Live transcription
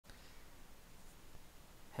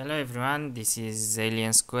Hello everyone, this is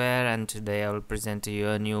Alien Square and today I will present to you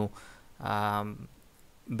a new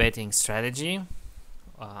betting strategy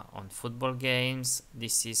on football games.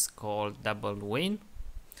 This is called Double Win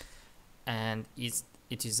and it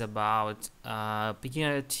is about picking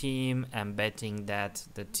a team and betting that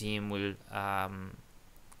the team will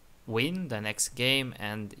win the next game,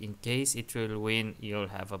 and in case it will win you'll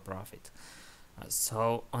have a profit.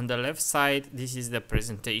 So on the left side this is the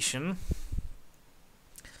presentation,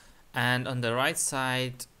 and on the right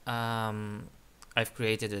side I've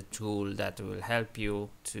created a tool that will help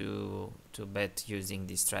you to bet using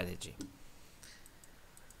this strategy.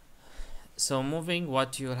 So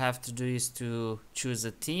what you'll have to do is to choose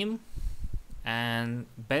a team and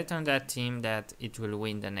bet on that team that it will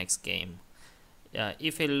win the next game.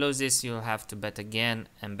 If it loses, you'll have to bet again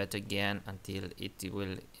and bet again until it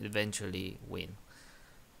will eventually win.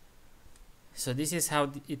 So this is how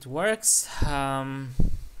it works.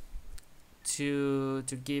 To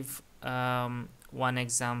give one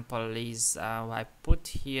example is I put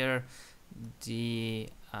here the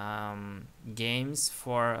games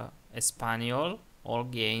for Espanyol, all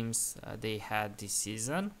games they had this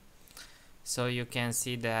season. So you can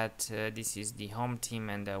see that this is the home team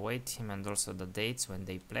and the away team, and also the dates when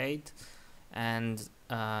they played, and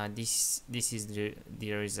this is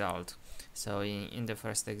the result. So in the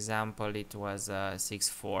first example it was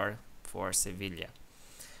 6-4 for Sevilla.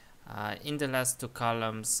 In the last two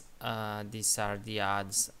columns, these are the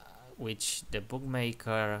odds which the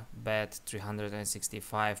bookmaker bet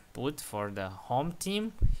 365 put for the home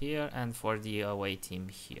team here and for the away team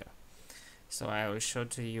here. So I will show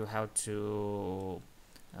to you how to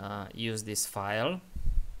use this file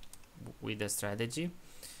with the strategy.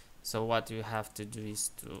 So what you have to do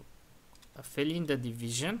is to fill in the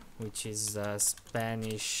division, which is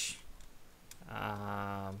Spanish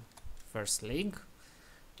First League,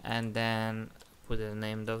 and then put the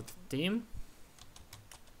name of the team,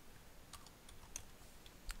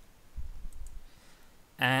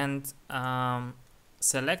 and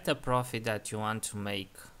select a profit that you want to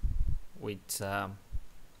make with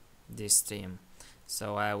this team.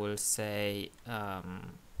 So I will say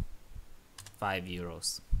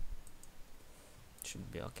 €5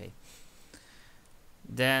 should be okay.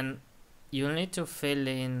 Then you'll need to fill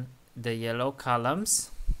in the yellow columns,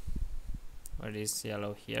 where is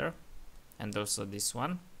yellow here, and also this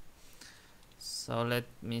one. So let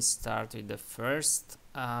me start with the first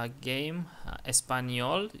game,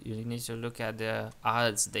 Espanyol. You need to look at the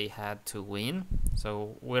odds they had to win.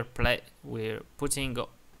 So we're putting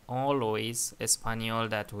always Espanyol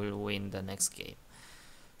that will win the next game.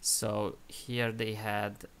 So here they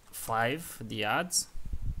had 5, the odds.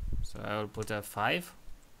 So I will put a 5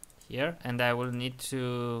 here, and I will need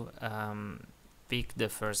to pick the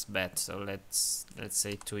first bet. So let's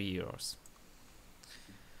say €2.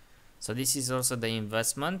 So this is also the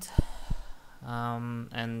investment,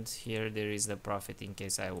 and here there is the profit in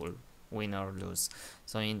case I will win or lose.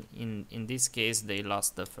 So in this case they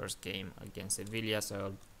lost the first game against Sevilla, so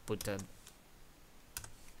I'll put a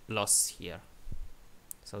loss here,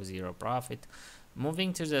 so 0 profit.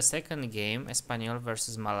 Moving to the second game, Espanyol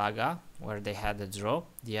versus Malaga, where they had a draw.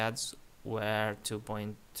 The odds were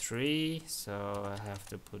 2.3, so I have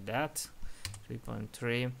to put that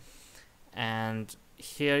 3.3, and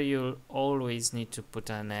here you'll always need to put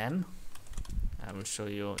an N. I will show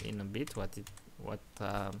you in a bit what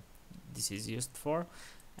this is used for,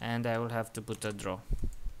 and I will have to put a draw.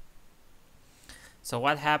 So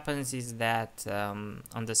what happens is that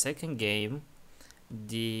on the second game,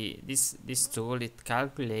 this tool, it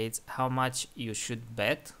calculates how much you should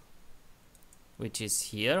bet, which is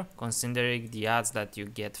here, considering the odds that you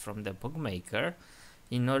get from the bookmaker,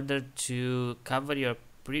 in order to cover your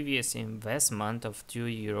previous investment of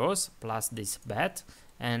 €2 plus this bet,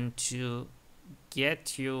 and to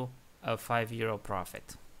get you a €5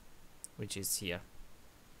 profit, which is here.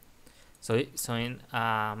 So in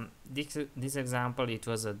this example it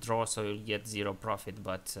was a draw, so you'll get 0 profit,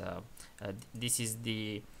 but this is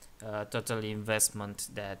the total investment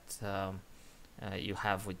that you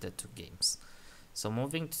have with the 2 games. So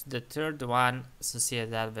moving to the third one,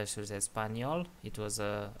 Sociedad versus Espanyol, it was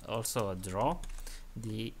also a draw.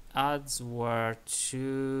 The odds were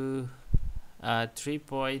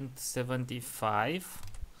 3.75,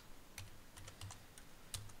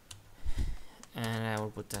 and I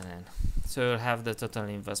will put an N. So you'll have the total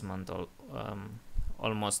investment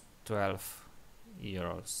almost €12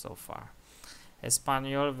 so far.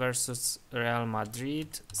 Espanyol versus Real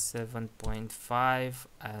Madrid, 7.5,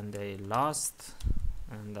 and they lost,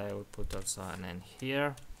 and I will put also an N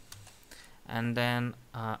here. And then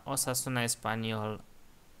Osasuna Espanyol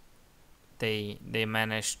they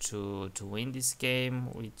managed to win this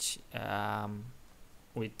game, which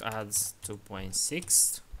with odds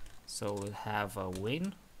 2.6, so we'll have a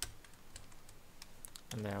win,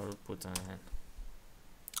 and then I will put an N.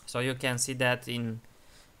 So you can see that in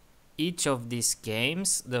each of these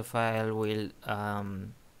games the file will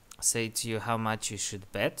say to you how much you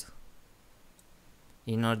should bet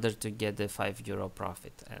in order to get the €5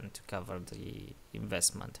 profit and to cover the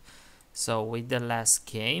investment. So with the last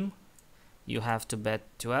game, you have to bet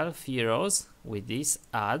 €12 with these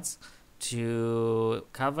odds to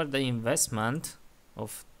cover the investment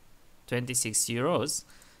of €26.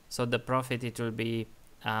 So the profit, it will be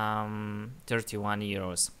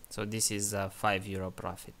 €31. So this is a €5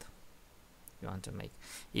 profit you want to make.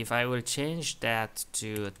 If I will change that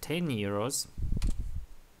to €10,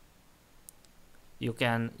 you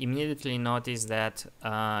can immediately notice that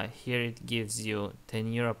here it gives you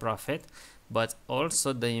 €10 profit, but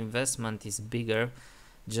also the investment is bigger,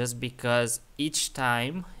 just because each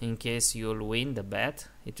time, in case you'll win the bet,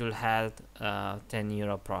 it will have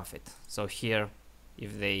 €10 profit. So here,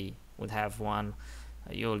 if they would have won,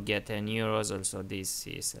 you'll get €10. Also this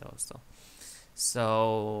is also,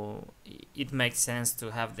 so it makes sense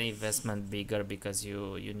to have the investment bigger, because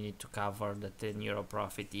you need to cover the €10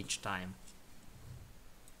 profit each time.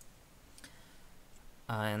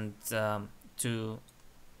 And to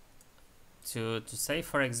say,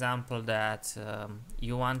 for example, that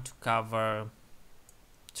you want to cover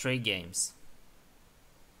 3 games.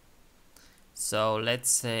 So let's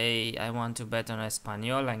say I want to bet on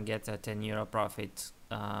Espanyol and get a €10 profit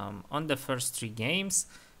on the first 3 games,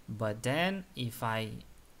 but then if I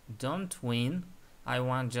don't win, I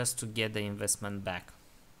want just to get the investment back.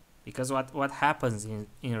 Because what happens in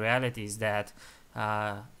reality is that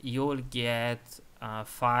you'll get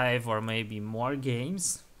 5 or maybe more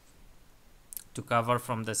games to cover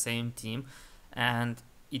from the same team, and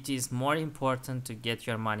it is more important to get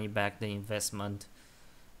your money back, the investment,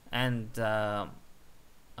 and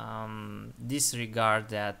disregard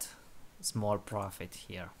that small profit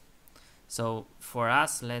here. So for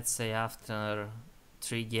us, let's say after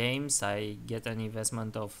 3 games I get an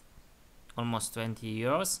investment of almost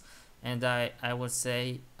 €20, and I will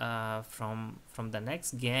say from the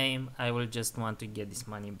next game I will just want to get this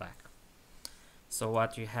money back. So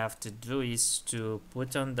what you have to do is to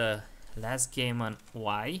put on the last game on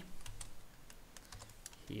Y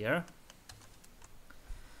here,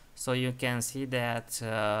 so you can see that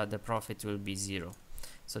the profit will be 0.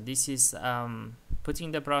 So this is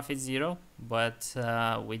putting the profit 0, but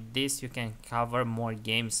with this you can cover more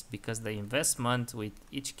games, because the investment with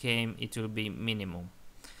each game, it will be minimum.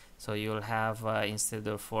 So you'll have instead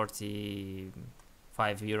of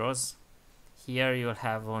 €45, here you'll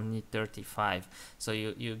have only 35. So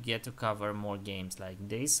you get to cover more games like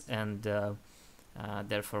this, and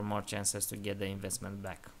therefore more chances to get the investment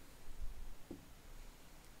back.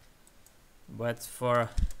 But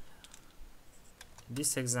for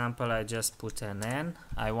this example, I just put an N.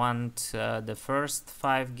 I want the first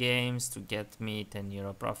 5 games to get me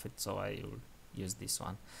 €10 profit, so I will use this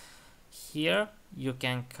one. Here you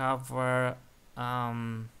can cover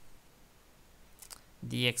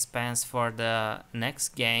the expense for the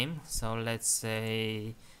next game. So let's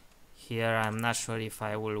say here I'm not sure if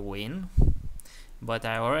I will win, but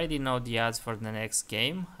I already know the odds for the next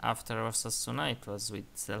game. After Osasuna, it was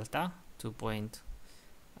with Celta,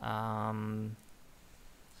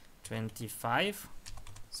 2.25.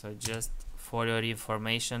 So just for your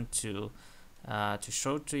information, to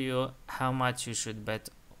show to you how much you should bet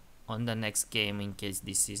on the next game in case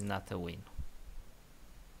this is not a win.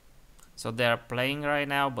 So they are playing right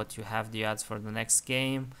now, but you have the odds for the next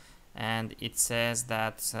game, and it says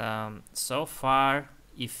that so far,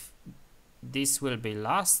 if this will be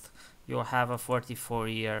lost, you'll have a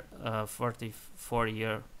 44-year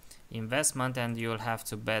investment, and you'll have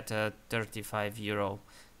to bet €35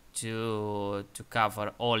 to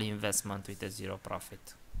cover all investment with a 0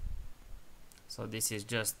 profit. So this is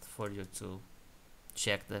just for you to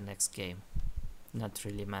check the next game, not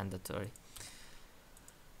really mandatory.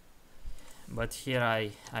 But here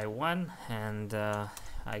I won, and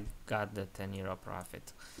I got the €10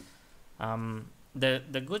 profit.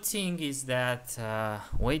 The good thing is that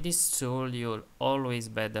with this tool you'll always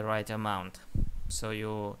bet the right amount. So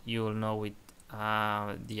you'll know with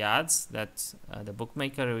the odds that the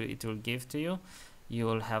bookmaker it will give to you, you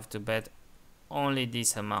will have to bet only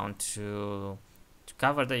this amount to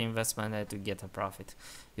cover the investment and to get a profit.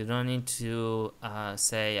 You don't need to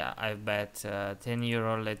say I bet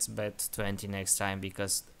 €10, let's bet 20 next time,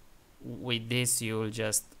 because with this you will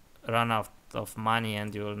just run out of money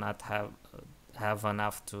and you will not have have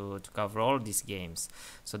enough to cover all these games.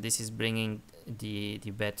 So this is bringing the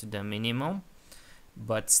bet to the minimum,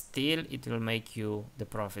 but still it will make you the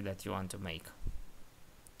profit that you want to make.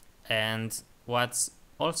 And what's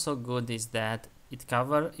also good is that it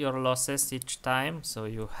covers your losses each time, so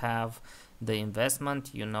you have the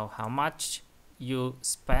investment, you know how much you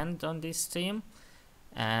spend on this team,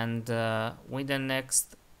 and with the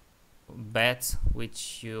next bet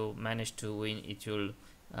which you manage to win, it will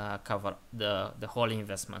cover the whole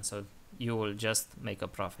investment, so you will just make a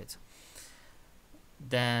profit.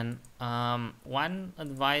 Then one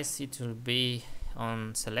advice it will be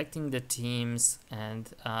on selecting the teams,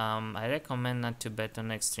 and I recommend not to bet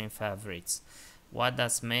on extreme favorites. What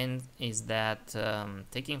that means is that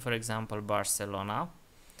taking for example Barcelona,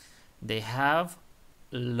 they have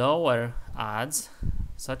lower odds,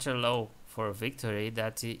 such a low for victory,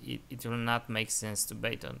 that it will not make sense to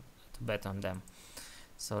bet on them.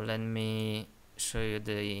 So let me show you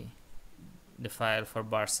the file for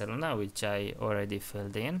Barcelona, which I already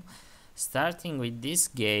filled in. Starting with this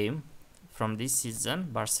game from this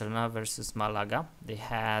season, Barcelona versus Malaga, they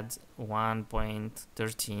had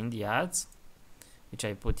 1.13 the odds, which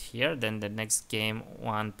I put here. Then the next game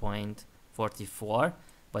 1.44,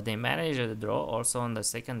 but they managed a draw also on the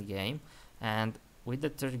second game, and with the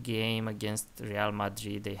third game against Real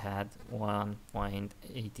Madrid they had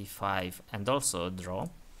 1.85 and also a draw,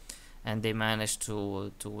 and they managed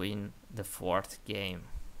to win the fourth game.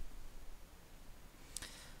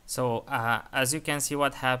 So as you can see,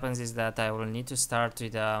 what happens is that I will need to start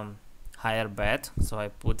with a higher bet, so I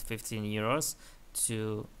put 15 euros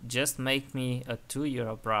to just make me a 2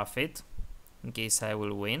 euro profit in case I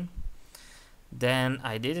will win. Then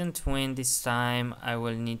I didn't win this time, I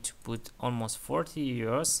will need to put almost 40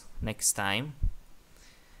 euros next time,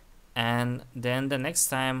 and then the next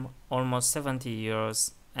time almost 70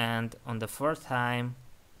 euros, and on the fourth time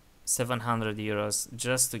 700 euros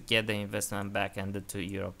just to get the investment back and the 2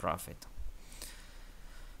 euro profit.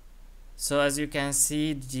 So as you can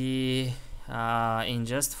see, in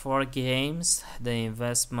just 4 games the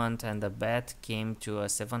investment and the bet came to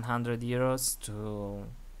 700 euros to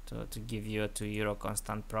give you a 2 euro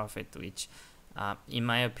constant profit, which in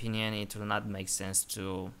my opinion it will not make sense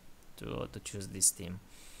to choose this team.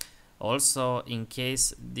 Also, in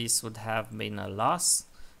case this would have been a loss,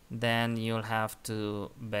 then you'll have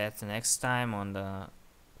to bet next time on the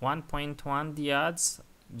 1.1 the odds,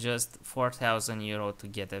 just 4,000 euro to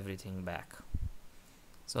get everything back.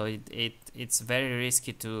 So it's very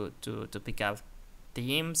risky to pick up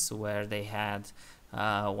teams where they had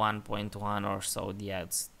 1.1 or so the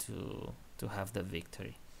odds to have the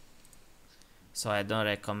victory. So I don't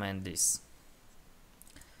recommend this.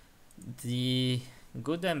 The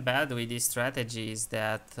good and bad with this strategy is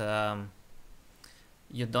that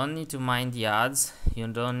you don't need to mind the odds. You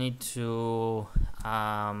don't need to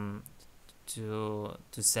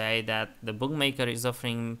say that the bookmaker is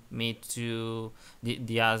offering me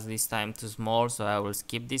the odds this time too small, so I will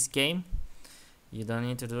skip this game. You don't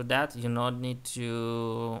need to do that. You don't need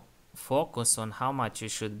to focus on how much you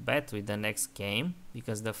should bet with the next game,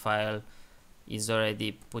 because the file is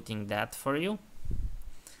already putting that for you.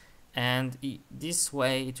 And this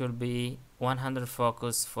way it will be 100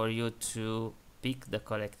 focus for you to pick the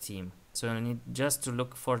correct team. So you need just to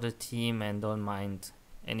look for the team and don't mind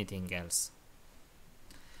anything else.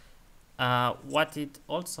 What it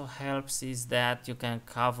also helps is that you can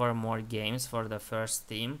cover more games for the first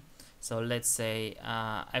team. So let's say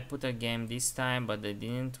I put a game this time but they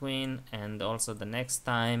didn't win, and also the next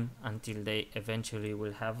time, until they eventually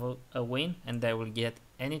will have a win, and they will get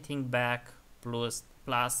anything back plus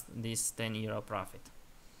this 10 euro profit.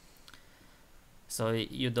 So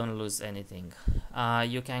you don't lose anything.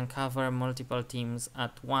 You can cover multiple teams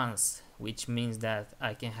at once, which means that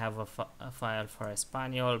I can have a file for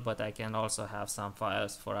Espanyol, but I can also have some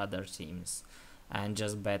files for other teams and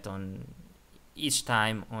just bet on each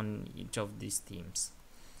time on each of these teams.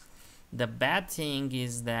 The bad thing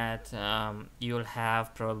is that you'll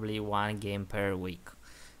have probably 1 game per week.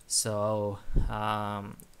 So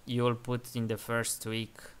you'll put in the first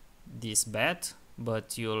week this bet,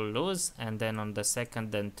 but you'll lose, and then on the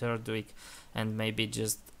second and third week, and maybe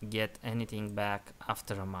just get anything back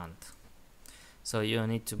after a month. So you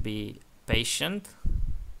need to be patient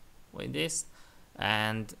with this,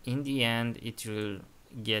 and in the end it will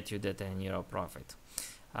get you the 10 euro profit.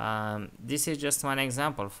 This is just one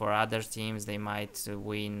example. For other teams, they might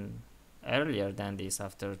win earlier than this,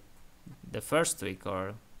 after the first week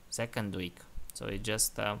or second week. So it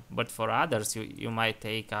just but for others you might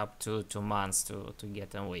take up to 2 months to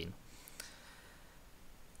get a win.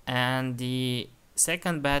 And the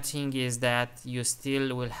second bad thing is that you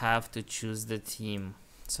still will have to choose the team.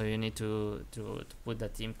 So you need to put the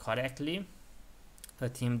team correctly, a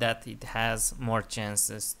team that it has more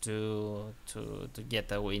chances to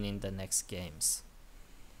get a win in the next games.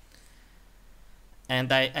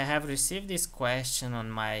 And I have received this question on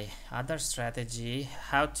my other strategy: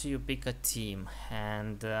 how do you pick a team?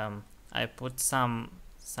 And I put some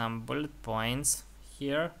bullet points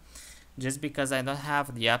here, just because I don't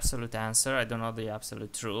have the absolute answer. I don't know the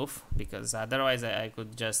absolute truth, because otherwise I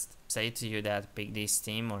could just say to you that pick this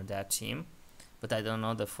team or that team, but I don't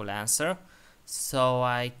know the full answer. So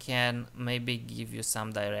I can maybe give you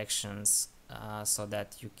some directions so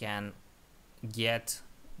that you can get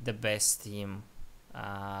the best team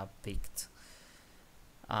picked.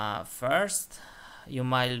 First, you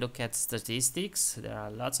might look at statistics. There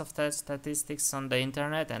are lots of statistics on the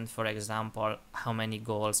internet, and for example, how many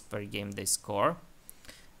goals per game they score.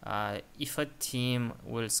 If a team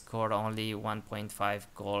will score only 1.5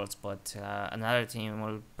 goals, but another team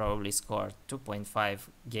will probably score 2.5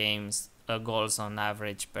 goals on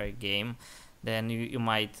average per game, then you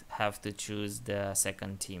might have to choose the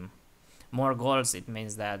second team. More goals, it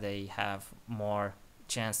means that they have more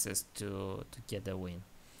chances to get the win.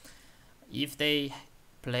 If they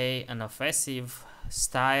play an offensive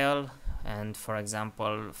style, and for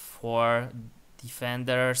example 4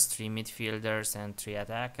 defenders, 3 midfielders and 3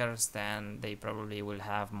 attackers, then they probably will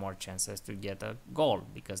have more chances to get a goal,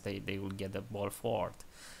 because they will get the ball forward.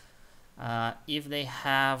 If they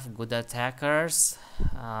have good attackers,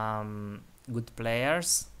 good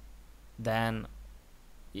players, then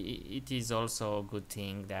it is also a good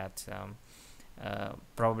thing that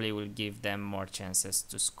probably will give them more chances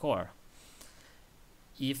to score.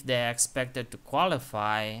 If they are expected to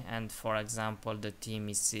qualify, and for example the team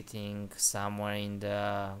is sitting somewhere in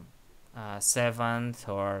the 7th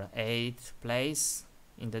or 8th place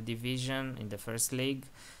in the division, in the first league,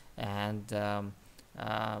 and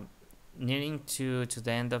nearing to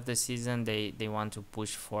the end of the season, they want to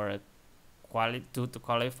push for to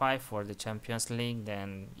qualify for the Champions League,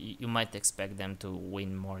 then you might expect them to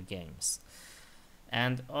win more games.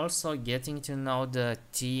 And also getting to know the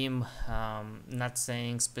team, not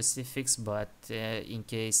saying specifics, but in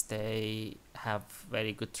case they have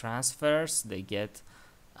very good transfers, they get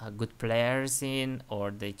good players in,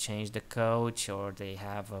 or they change the coach, or they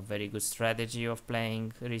have a very good strategy of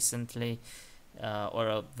playing recently, or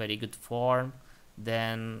a very good form,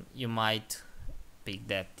 then you might pick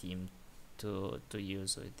that team to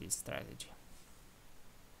use with this strategy.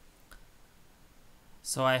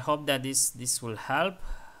 So I hope that this will help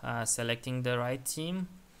selecting the right team.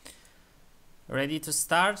 Ready to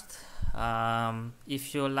start?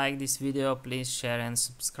 If you like this video, please share and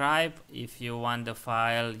subscribe. If you want the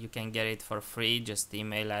file, you can get it for free. Just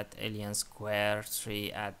email at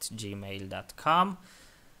aliensquare3@gmail.com.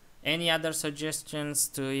 Any other suggestions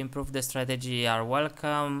to improve the strategy are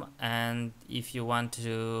welcome, and if you want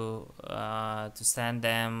to send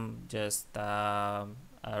them, just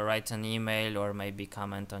write an email or maybe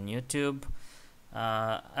comment on YouTube.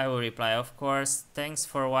 I will reply, of course. Thanks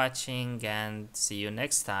for watching, and see you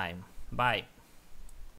next time. Bye.